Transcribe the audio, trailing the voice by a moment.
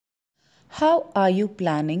How are you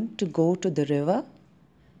planning to go to the river?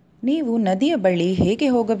 ನೀವು ನದಿಯ ಬಳಿ ಹೇಗೆ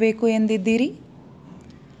ಹೋಗಬೇಕು ಎಂದಿದ್ದೀರಿ?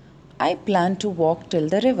 I plan to walk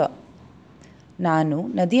till the river. ನಾನು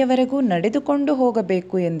ನದಿಯವರೆಗೂ ನಡೆದುಕೊಂಡು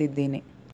ಹೋಗಬೇಕು ಎಂದಿದ್ದೇನೆ.